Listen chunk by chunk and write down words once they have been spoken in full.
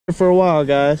For a while,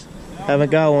 guys.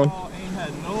 Haven't got one.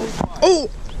 Oh,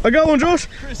 I got one, Josh.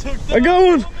 I got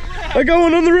one. I got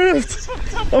one on the raft.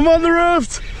 I'm on the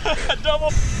raft.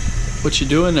 What you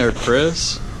doing there,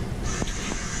 Chris?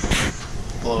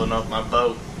 Blowing up my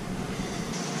boat.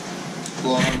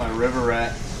 Blowing up my river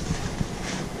rat.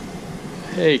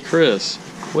 Hey, Chris,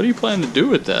 what do you plan to do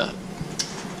with that?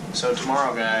 So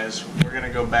tomorrow, guys, we're gonna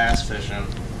go bass fishing.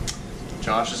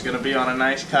 Josh is gonna be on a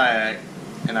nice kayak,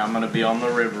 and I'm gonna be on the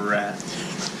river raft.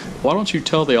 Why don't you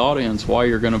tell the audience why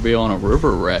you're going to be on a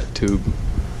river rat tube?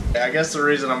 I guess the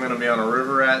reason I'm gonna be on a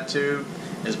river rat tube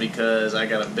is because I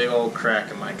got a big old crack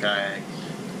in my kayak,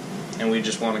 and we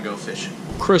just want to go fishing.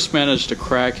 Chris managed to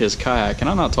crack his kayak, and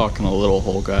I'm not talking a little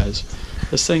hole, guys.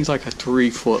 This thing's like a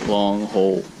 3-foot long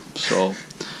hole, so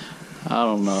I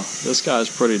don't know. This guy's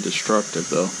pretty destructive,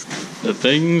 though. The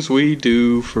things we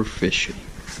do for fishing.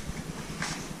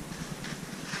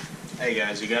 Hey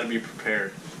guys, you gotta be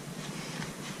prepared.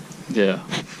 Yeah,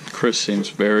 Chris seems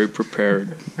very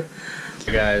prepared.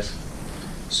 Hey guys,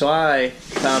 so I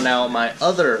found out my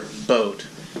other boat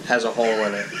has a hole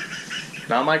in it.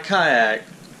 Not my kayak,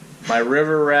 my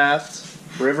river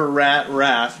rat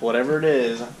raft, whatever it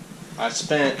is. I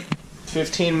spent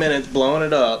 15 minutes blowing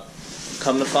it up.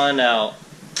 Come to find out,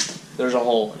 there's a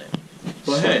hole in it.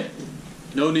 But hey,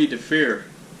 no need to fear.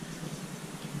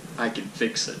 I can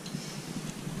fix it.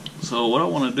 So what I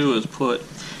want to do is put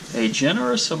a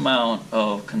generous amount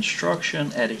of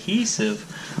construction adhesive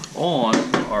on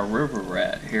our river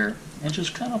rat here and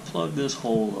just kind of plug this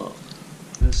hole up.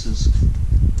 This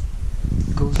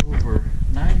goes over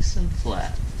nice and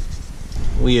flat.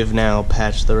 We have now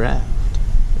patched the raft,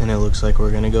 and it looks like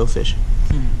we're gonna go fishing.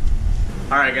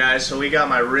 Alright guys, so we got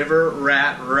my river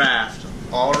rat raft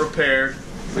all repaired.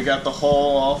 We got the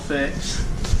hole all fixed.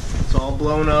 It's all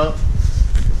blown up.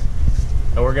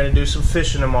 And we're gonna do some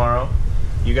fishing tomorrow.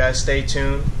 You guys stay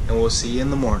tuned, and we'll see you in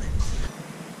the morning.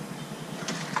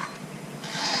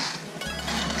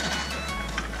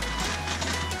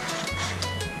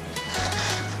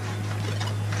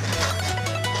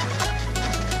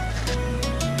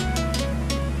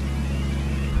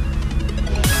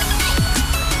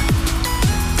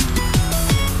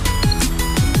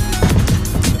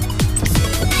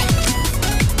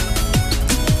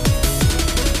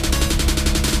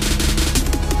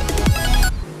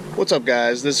 What's up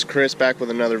guys, this is Chris back with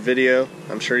another video.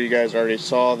 I'm sure you guys already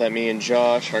saw that me and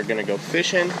Josh are gonna go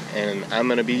fishing, and I'm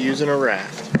gonna be using a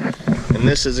raft. And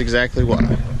this is exactly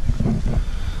why.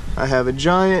 I have a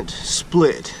giant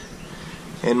split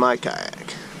in my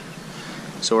kayak.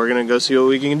 So we're gonna go see what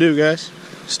we can do, guys.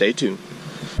 Stay tuned.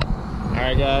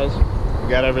 Alright guys, we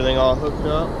got everything all hooked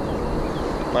up.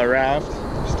 My raft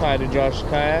is tied to Josh's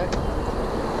kayak.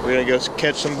 We're gonna go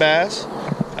catch some bass.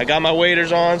 I got my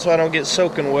waders on so I don't get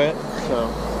soaking wet, so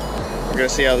we're gonna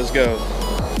see how this goes.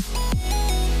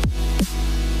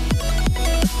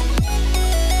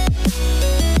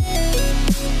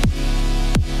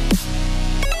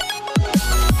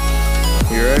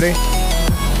 You ready?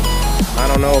 I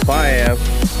don't know if I am.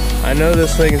 I know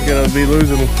this thing is gonna be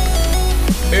losing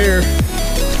air.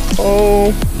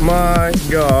 Oh my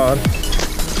God.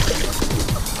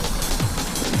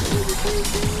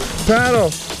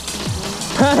 Paddle!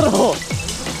 Paddle!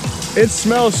 It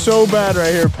smells so bad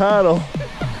right here. Paddle.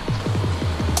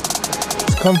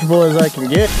 As comfortable as I can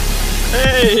get.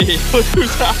 Hey, look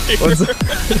who's out here. What's up?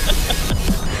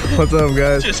 What's up,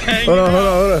 guys? Just hanging hold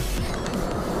on.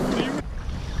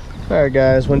 Alright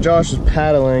guys, when Josh is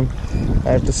paddling,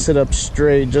 I have to sit up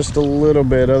straight just a little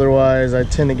bit, otherwise I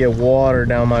tend to get water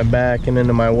down my back and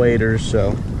into my waders,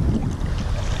 so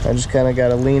I just kind of got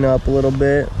to lean up a little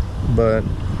bit. But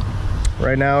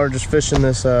right now we're just fishing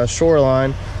this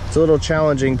shoreline. It's a little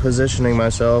challenging positioning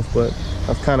myself, but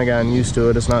I've kind of gotten used to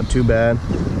it. It's not too bad.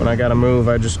 When I gotta move,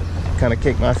 I just kind of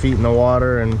kick my feet in the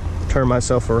water and turn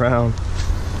myself around.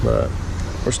 But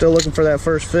we're still looking for that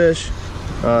first fish.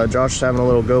 Josh is having a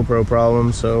little GoPro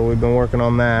problem, so we've been working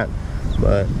on that.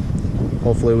 But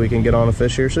hopefully we can get on a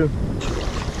fish here soon.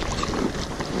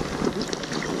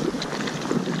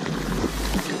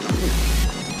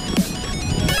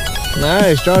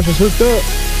 Nice, Josh is hooked up.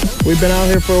 We've been out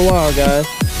here for a while, guys.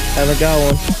 Haven't got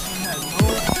one.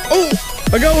 Oh,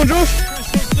 I got one, Josh.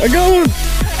 I got one.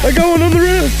 I got one on the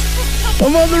raft.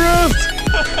 I'm on the raft.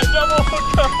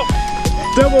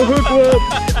 Double hook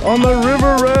up on the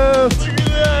river raft. Look at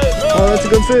that. Oh, that's a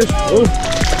good fish. Oh,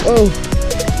 oh.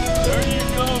 There you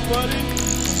go, buddy.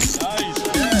 Nice.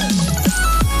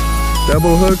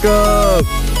 Double hook up.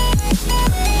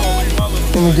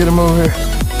 Let me get him over here.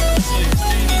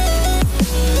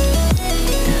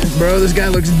 Bro, this guy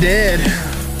looks dead.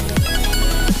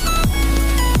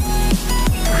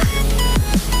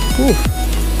 Whew.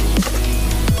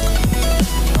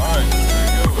 Alright, there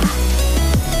you go.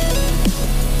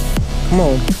 Come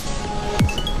on.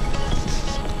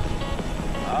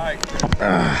 Alright,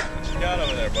 what you got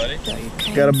over there, buddy?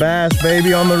 Got a bass,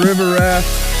 baby, on the river raft.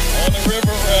 On the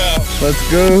river raft.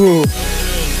 Let's go. There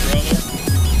it is, brother.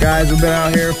 Guys, we've been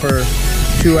out here for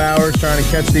 2 hours trying to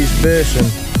catch these fish,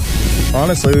 and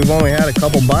honestly, we've only had a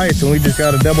couple bites, and we just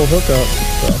got a double hookup.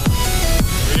 So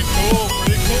Pretty cool,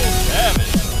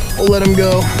 savage. we'll let him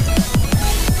go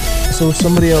so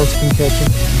somebody else can catch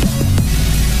him.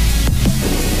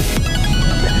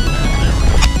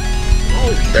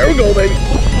 Oh, There we go, baby.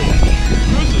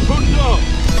 Chris is hooked up.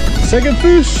 Second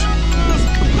fish.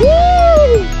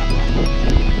 Woo!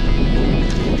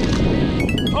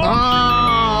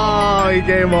 Oh, he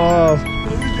came off. We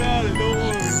got it, don't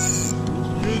worry.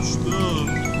 Good stuff.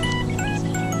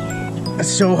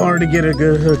 It's so hard to get a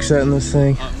good hook set in this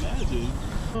thing. Imagine.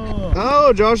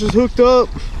 Oh, Josh is hooked up.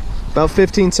 About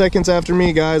 15 seconds after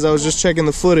me, guys. I was just checking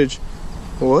the footage.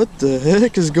 What the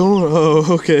heck is going on?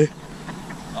 Oh, okay.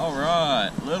 All right,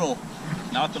 little,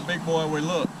 not the big boy we're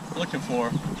looking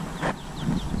for.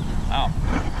 Wow,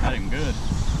 got him good.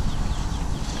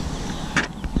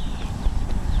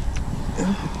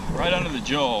 Right under the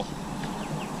jaw.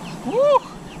 Woo!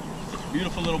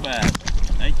 Beautiful little bass.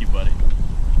 Thank you, buddy.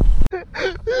 He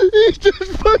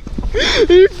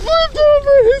flipped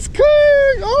over his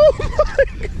kayak. Oh my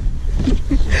god.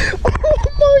 Oh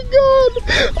my god.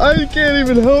 I can't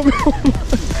even help it.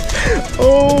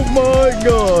 Oh my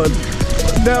god.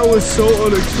 That was so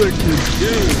unexpected.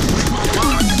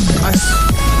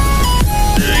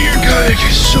 Your kayak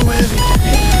is so heavy.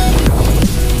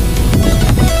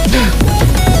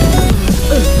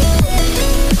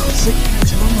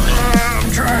 I'm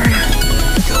trying.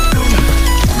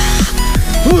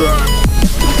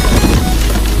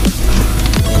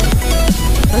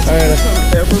 Alright,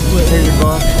 here's your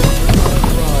box.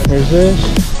 Here's this.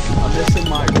 I'm missing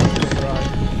my rod.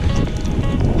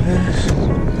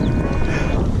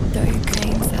 Throw your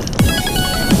claims out.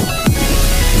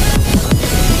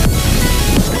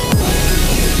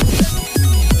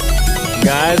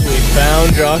 Guys, we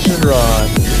found Josh's rod.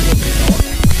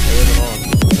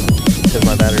 Because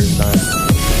my battery's dying.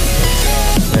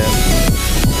 Yeah.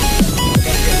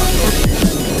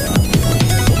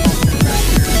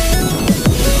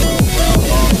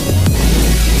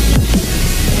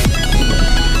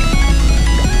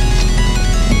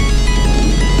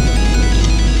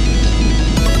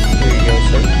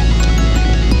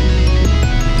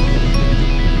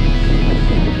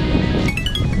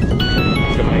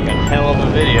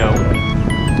 Video. Look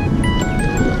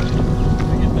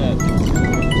at that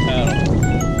paddle.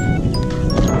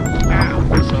 Ow,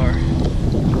 sorry.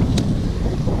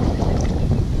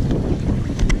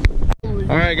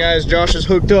 Alright guys, Josh is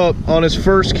hooked up on his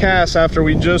first cast after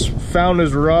we just found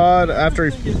his rod, after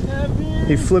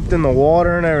he flipped in the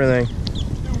water and everything.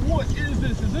 Dude, what is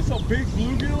this? Is this a big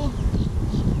bluegill?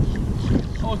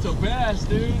 Oh, it's a bass,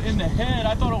 dude. In the head,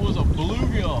 I thought it was a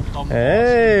bluegill.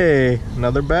 Hey,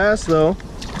 another bass though.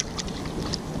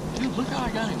 Dude, look how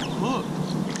I got him hooked.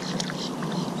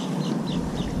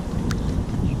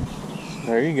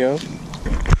 There you go.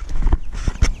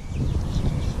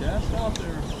 Cast out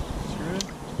there, Chris.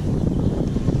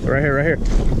 Right here, right here.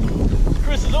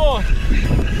 Chris is on.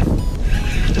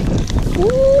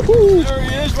 Woohoo! There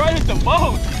he is, right at the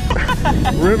boat.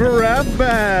 River raft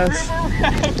bass.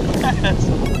 River rat bass.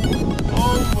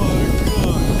 Oh my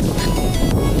god.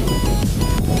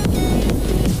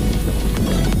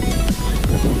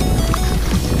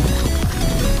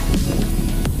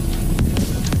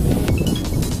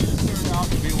 Turned out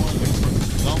to be one of the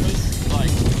dumbest, like,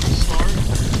 start,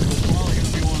 but it's probably going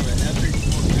to be one of the most epic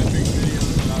videos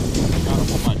that I've got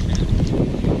up on my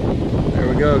channel. There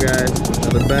we go, guys.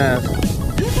 Another bass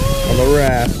on the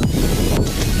raft.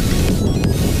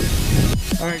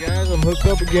 Alright guys, I'm hooked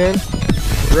up again.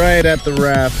 Right at the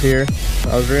raft here.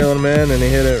 I was reeling him in and he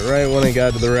hit it right when he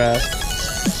got to the raft.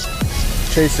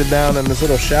 Chased it down in this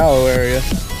little shallow area.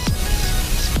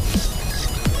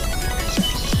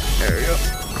 There we go.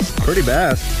 Pretty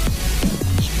bass.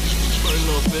 Pretty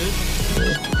little fish.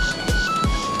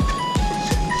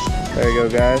 There you go,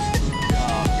 guys.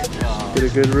 Good job. Get a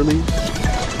good release.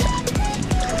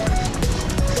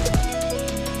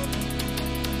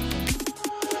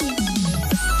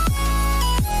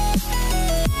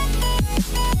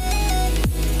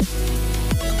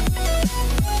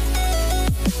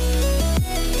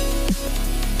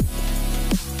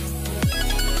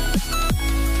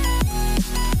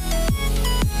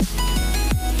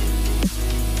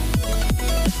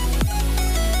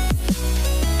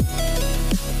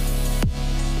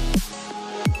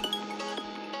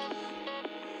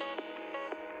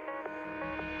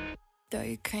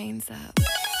 claims that.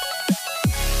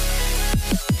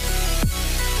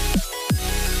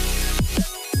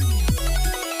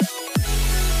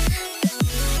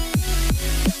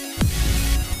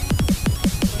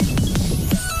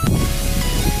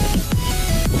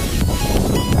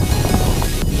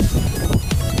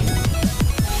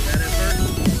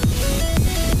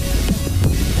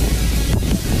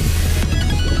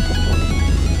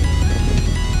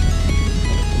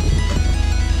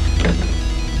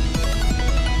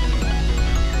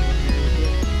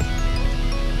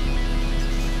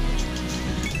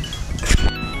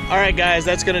 Alright guys,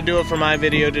 that's going to do it for my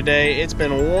video today. It's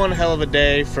been one hell of a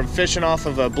day, from fishing off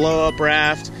of a blow-up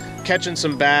raft, catching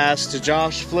some bass, to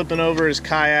Josh flipping over his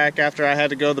kayak after I had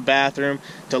to go to the bathroom,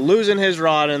 to losing his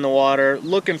rod in the water,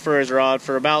 looking for his rod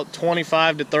for about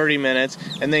 25 to 30 minutes,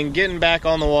 and then getting back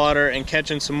on the water and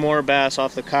catching some more bass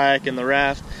off the kayak and the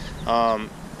raft.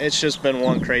 It's just been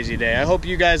one crazy day. I hope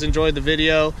you guys enjoyed the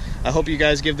video. I hope you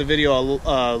guys give the video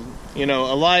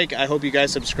a like. I hope you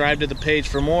guys subscribe to the page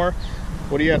for more.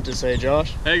 What do you have to say,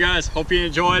 Josh? Hey guys, hope you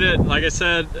enjoyed it. Like I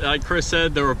said, like Chris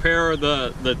said, the repair of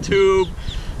the tube,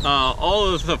 all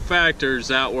of the factors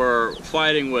that were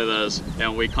fighting with us,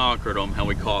 and we conquered them and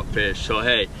we caught fish. So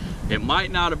hey, it might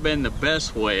not have been the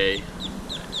best way,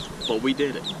 but we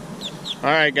did it.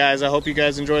 Alright guys, I hope you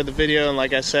guys enjoyed the video, and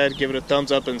like I said, give it a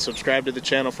thumbs up and subscribe to the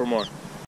channel for more.